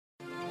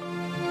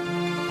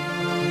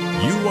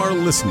You are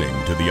listening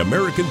to the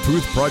American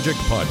Truth Project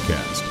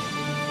podcast.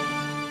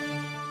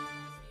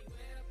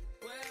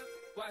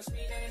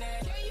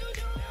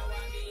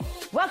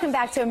 Welcome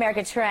back to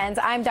America Trends.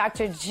 I'm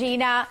Dr.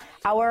 Gina.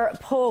 Our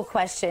poll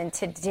question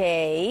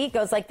today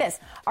goes like this.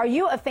 Are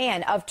you a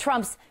fan of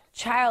Trump's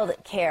child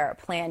care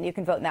plan? You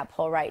can vote in that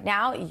poll right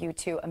now,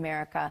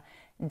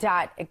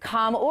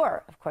 u2america.com,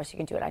 or, of course, you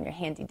can do it on your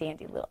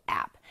handy-dandy little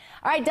app.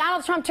 All right,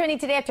 Donald Trump trending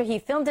today after he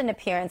filmed an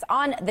appearance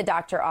on the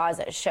Dr.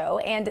 Oz show,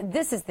 and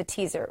this is the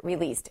teaser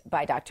released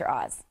by Dr.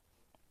 Oz.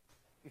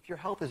 If your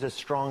health is as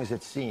strong as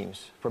it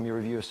seems from your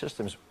review of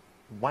systems,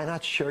 why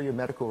not share your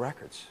medical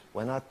records?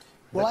 Why not?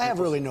 Well, I have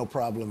really no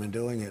problem in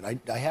doing it. I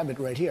have it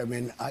right here. I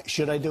mean,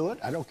 should I do it?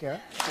 I don't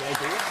care. Should I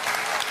do it?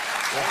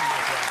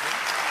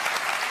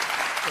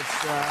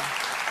 Yeah,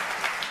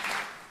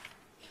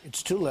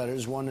 it's two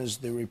letters. One is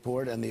the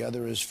report, and the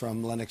other is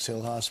from Lenox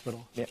Hill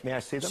Hospital. May I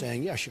see them?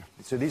 Saying, yeah, sure.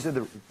 So these are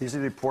the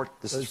report.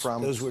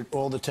 Those were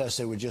all the tests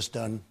that were just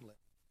done.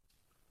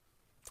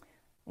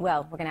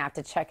 Well, we're going to have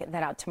to check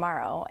that out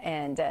tomorrow,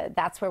 and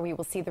that's where we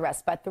will see the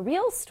rest. But the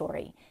real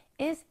story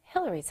is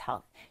Hillary's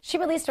health. She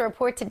released a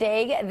report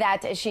today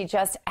that she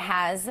just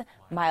has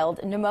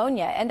mild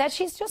pneumonia and that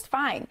she's just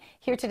fine.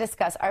 Here to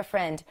discuss, our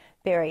friend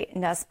Barry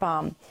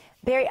Nussbaum.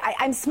 Barry,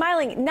 I'm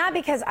smiling not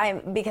because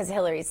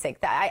Hillary's sick.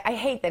 I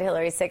hate that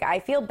Hillary's sick. I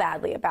feel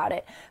badly about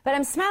it. But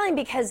I'm smiling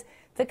because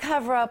the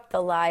cover-up,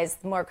 the lies,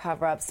 more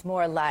cover-ups,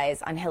 more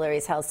lies on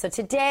Hillary's health. So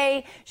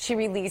today she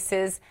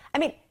releases,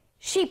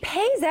 she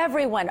pays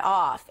everyone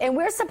off, and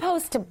we're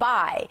supposed to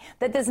buy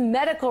that this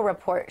medical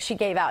report she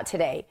gave out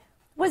today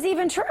was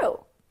even true.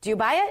 Do you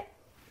buy it?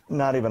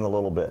 Not even a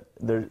little bit.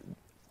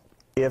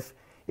 If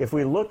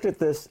we looked at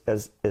this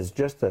as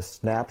just a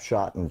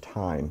snapshot in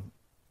time,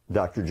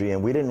 Dr. G,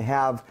 and we didn't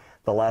have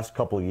the last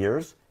couple of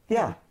years,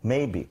 yeah,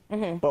 maybe.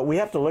 Mm-hmm. But we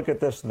have to look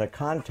at this in the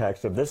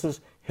context of this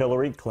is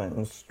Hillary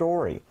Clinton's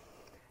story.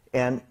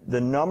 And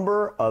the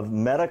number of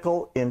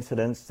medical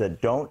incidents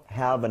that don't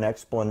have an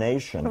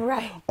explanation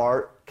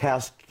are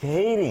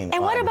cascading.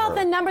 And what about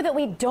the number that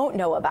we don't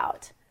know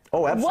about?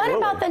 Oh, absolutely. What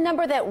about the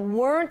number that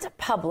weren't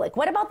public?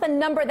 What about the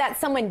number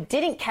that someone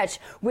didn't catch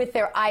with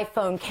their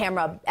iPhone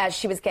camera as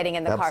she was getting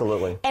in the car?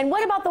 Absolutely. And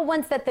what about the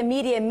ones that the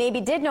media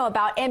maybe did know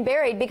about and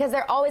buried because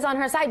they're always on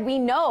her side? We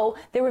know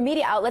there were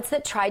media outlets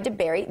that tried to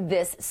bury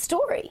this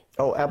story.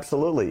 Oh,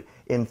 absolutely.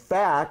 In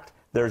fact,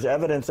 there's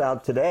evidence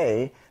out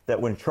today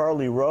that when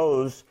Charlie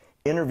Rose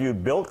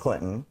interviewed Bill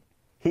Clinton,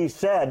 he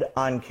said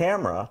on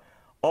camera,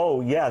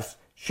 oh, yes,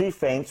 she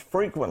faints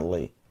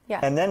frequently. Yeah.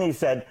 And then he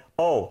said,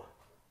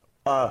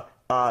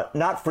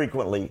 not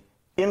frequently,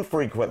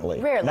 infrequently,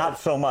 rarely. Not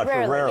so much,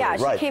 or rarely. Yeah,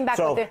 she came back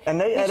with and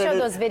they showed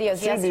those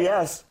videos yesterday.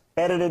 CBS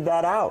edited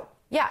that out.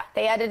 Yeah,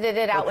 they edited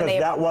it out because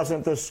that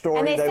wasn't the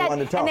story they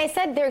wanted to tell. And they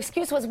said their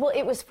excuse was, well,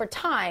 it was for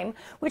time,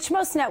 which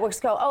most networks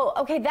go, oh,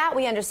 okay, that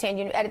we understand.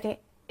 You editing.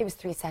 It was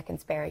 3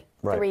 seconds, Barry.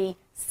 Right. 3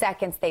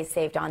 seconds they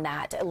saved on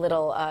that a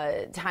little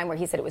time where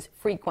he said it was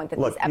frequent that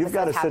Look, these episodes you've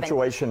got a happen.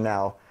 situation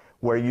now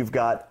where you've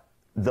got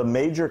the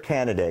major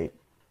candidate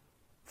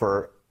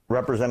for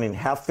representing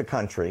half the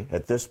country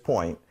at this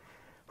point,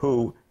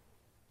 who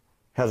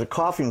has a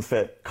coughing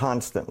fit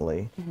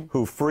constantly,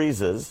 who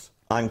freezes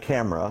on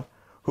camera,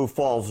 who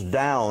falls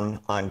down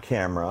on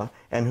camera,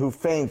 and who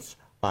faints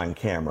on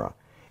camera.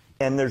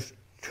 And there's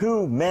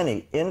too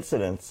many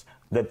incidents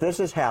that this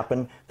has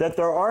happened that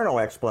there are no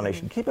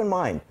explanation. Keep in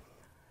mind,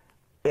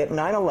 at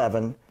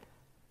 9/11,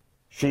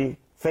 she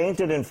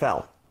fainted and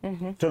fell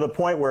to the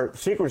point where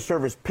Secret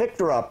Service picked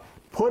her up,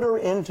 put her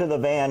into the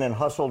van and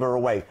hustled her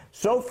away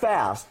so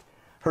fast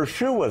her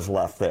shoe was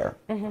left there,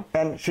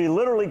 and she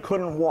literally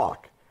couldn't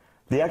walk.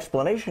 The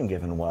explanation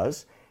given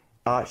was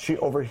she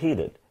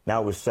overheated.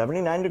 Now, it was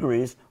 79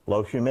 degrees,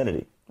 low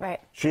humidity. Right.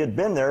 She had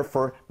been there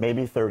for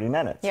maybe 30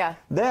 minutes. Yeah.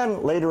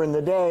 Then, later in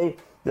the day,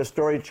 the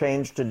story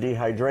changed to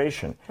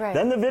dehydration. Right.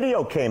 Then the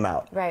video came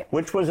out,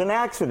 which was an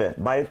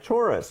accident by a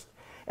tourist.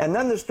 And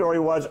then the story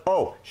was,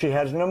 oh, she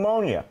has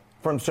pneumonia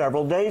from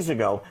several days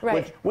ago,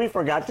 which we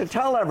forgot to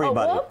tell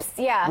everybody. Oh, whoops,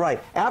 yeah.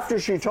 Right. After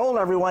she told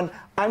everyone,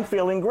 I'm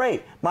feeling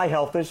great. My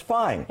health is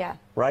fine. Yeah.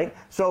 Right?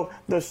 So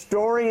the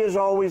story is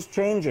always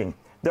changing.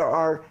 There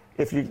are,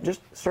 if you just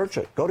search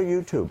it, go to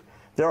YouTube,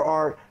 there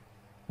are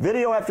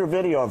video after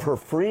video of her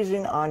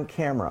freezing on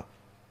camera,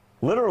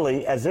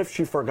 literally as if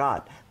she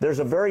forgot. There's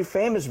a very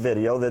famous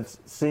video that's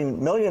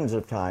seen millions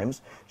of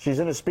times. She's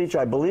in a speech,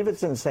 I believe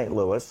it's in St.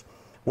 Louis,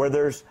 where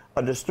there's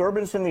a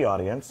disturbance in the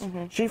audience.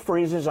 She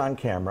freezes on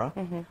camera.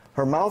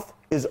 Her mouth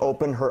is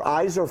open. Her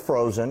eyes are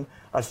frozen.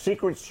 A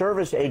Secret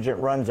Service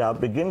agent runs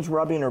out, begins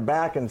rubbing her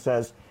back and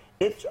says,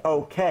 it's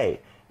okay.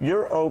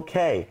 You're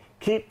okay.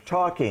 Keep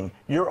talking.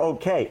 You're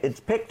okay. It's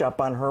picked up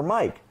on her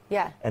mic.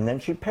 Yeah. And then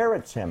she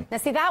parrots him. Now,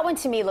 see, that one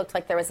to me looked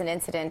like there was an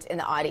incident in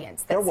the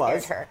audience that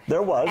scared her.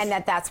 There was. And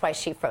that's why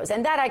she froze.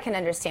 And that I can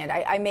understand.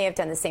 I may have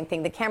done the same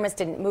thing. The cameras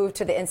didn't move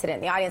to the incident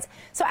in the audience.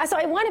 So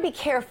I want to be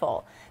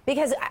careful,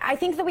 because I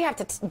think that we have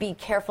to be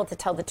careful to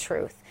tell the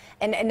truth.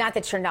 And not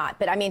that you're not.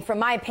 But, I mean, from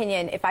my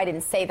opinion, if I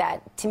didn't say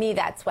that, to me,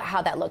 that's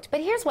how that looked. But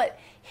here's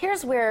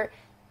where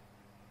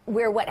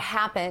where what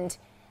happened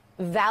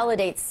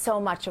validates so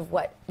much of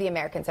what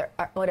Americans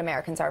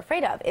are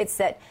afraid of. It's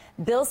that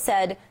Bill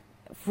said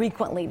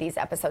frequently these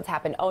episodes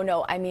happen. Oh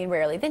no, I mean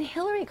rarely. Then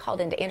Hillary called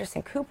into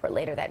Anderson Cooper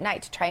later that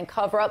night to try and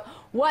cover up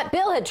what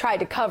Bill had tried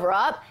to cover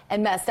up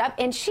and messed up.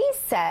 And she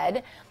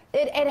said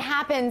it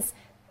happens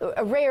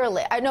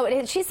rarely.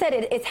 She said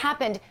it's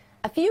happened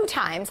a few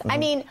times. Mm-hmm. I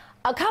mean,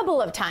 a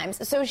couple of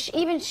times. So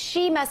even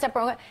she messed up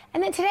wrong.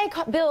 And then today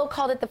Bill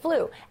called it the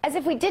flu, as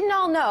if we didn't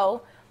all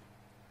know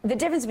the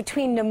difference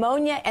between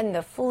pneumonia and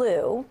the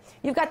flu.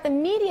 You've got the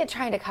media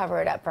trying to cover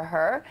it up for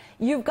her.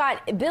 You've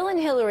got Bill and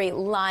Hillary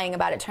lying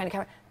about it, trying to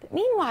cover it. But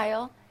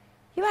meanwhile,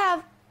 you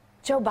have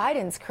Joe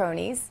Biden's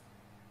cronies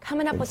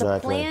coming up with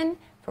a plan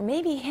for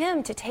maybe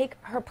him to take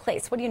her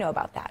place. What do you know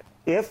about that?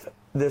 If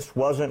this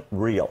wasn't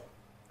real,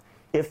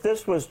 if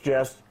this was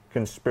just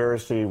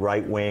conspiracy,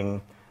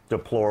 right-wing,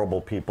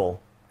 deplorable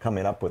people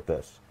coming up with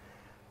this,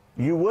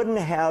 you wouldn't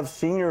have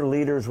senior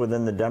leaders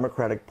within the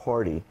Democratic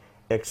Party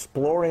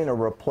exploring a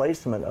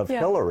replacement of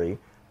Hillary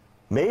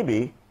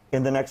maybe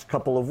in the next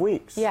couple of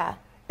weeks. Yeah.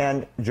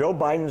 And Joe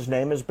Biden's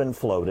name has been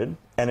floated,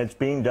 and it's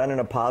being done in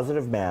a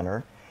positive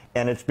manner,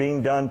 and it's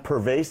being done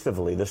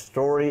pervasively. The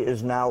story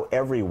is now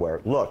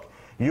everywhere. Look,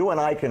 you and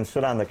I can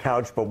sit on the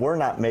couch, but we're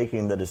not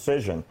making the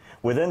decision.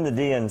 Within the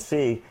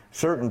DNC,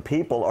 certain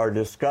people are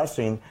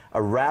discussing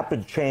a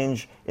rapid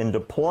change in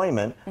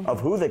deployment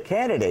of who the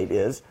candidate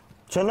is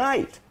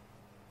tonight.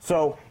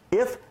 So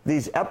if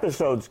these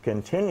episodes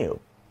continue,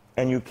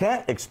 and you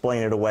can't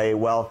explain it away,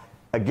 well,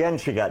 again,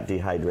 she got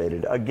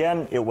dehydrated.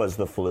 Again, it was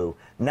the flu.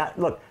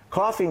 Look,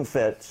 coughing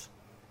fits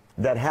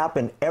that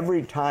happen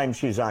every time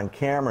she's on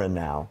camera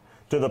now,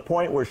 to the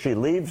point where she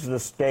leaves the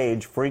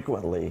stage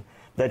frequently,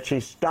 that she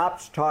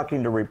stops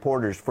talking to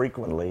reporters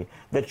frequently,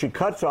 that she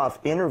cuts off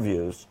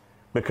interviews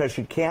because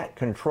she can't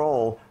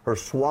control her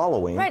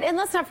swallowing. Right, and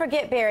let's not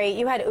forget, Barry,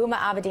 you had Uma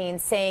Abedin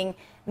saying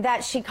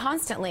that she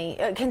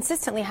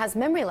consistently has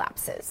memory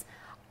lapses.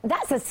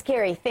 That's a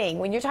scary thing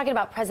when you're talking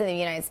about President of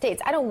the United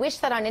States. I don't wish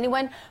that on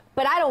anyone,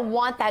 but I don't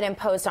want that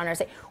imposed on her.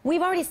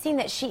 We've already seen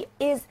that she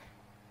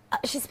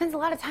spends a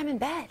lot of time in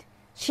bed.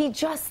 She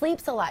just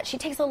sleeps a lot. She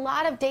takes a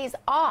lot of days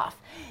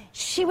off.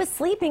 She was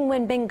sleeping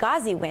when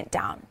Benghazi went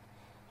down.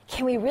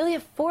 Can we really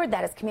afford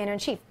that as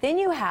commander-in-chief? Then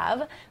you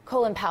have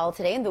Colin Powell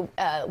today in the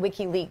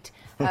WikiLeaks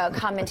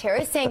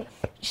commentary saying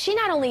she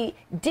not only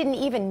didn't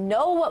even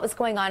know what was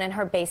going on in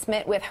her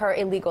basement with her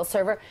illegal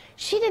server,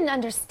 she didn't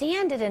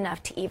understand it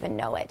enough to even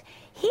know it.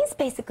 He's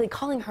basically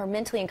calling her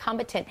mentally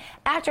incompetent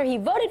after he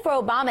voted for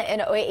Obama in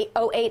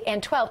 08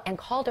 and 12 and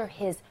called her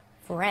his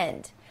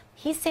friend.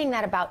 He's saying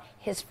that about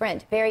his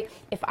friend. Barry,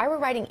 if I were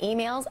writing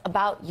emails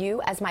about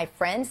you as my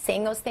friend,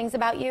 saying those things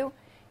about you,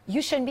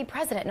 you shouldn't be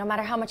president, no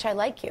matter how much I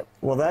like you.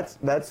 Well, that's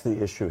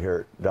the issue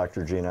here,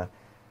 Dr. Gina.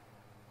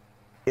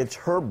 It's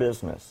her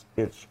business.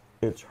 It's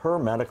her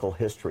medical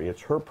history.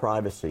 It's her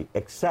privacy,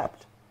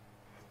 except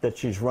that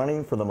she's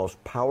running for the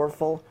most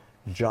powerful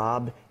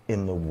job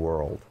in the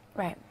world.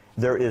 Right.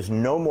 There is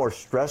no more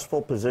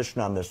stressful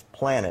position on this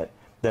planet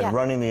than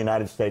running the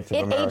United States of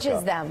America. It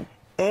ages them.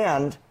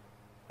 And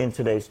in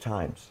today's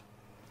times.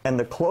 And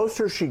the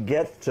closer she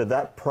gets to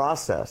that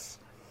process,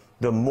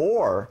 the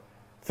more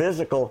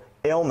physical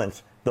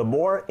ailments, the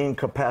more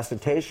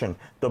incapacitation,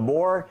 the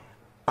more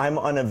I'm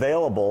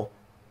unavailable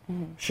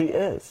she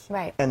is.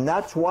 Right. And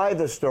that's why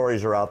the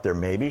stories are out there.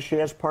 Maybe she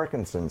has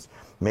Parkinson's.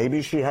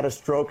 Maybe she had a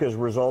stroke as a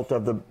result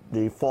of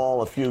the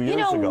fall a few years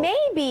ago.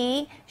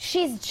 Maybe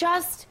she's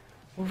just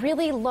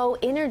really low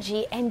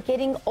energy and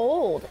getting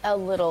old a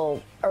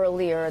little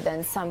earlier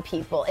than some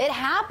people. It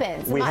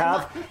happens. We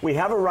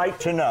have a right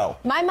to know.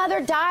 My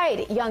mother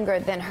died younger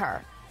than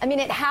her. I mean,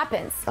 it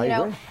happens, you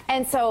know? Agree.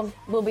 And so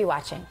we'll be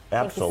watching.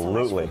 Absolutely. Thank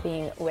you so much for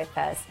being with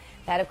us.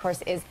 That, of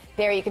course, is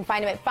Barry. You can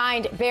find him at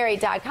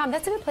findbarry.com.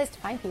 That's a good place to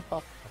find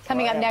people.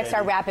 Coming up next,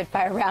 our rapid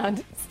fire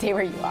round. Stay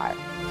where you are.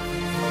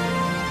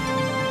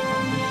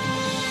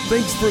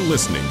 Thanks for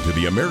listening to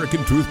the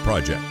American Truth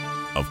Project,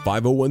 a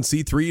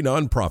 501c3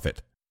 nonprofit.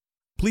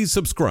 Please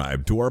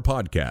subscribe to our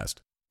podcast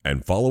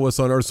and follow us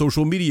on our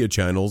social media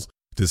channels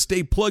to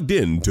stay plugged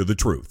in to the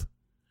truth.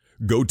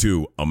 Go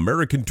to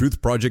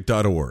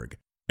americantruthproject.org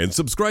and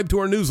subscribe to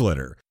our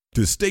newsletter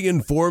to stay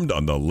informed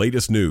on the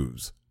latest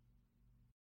news.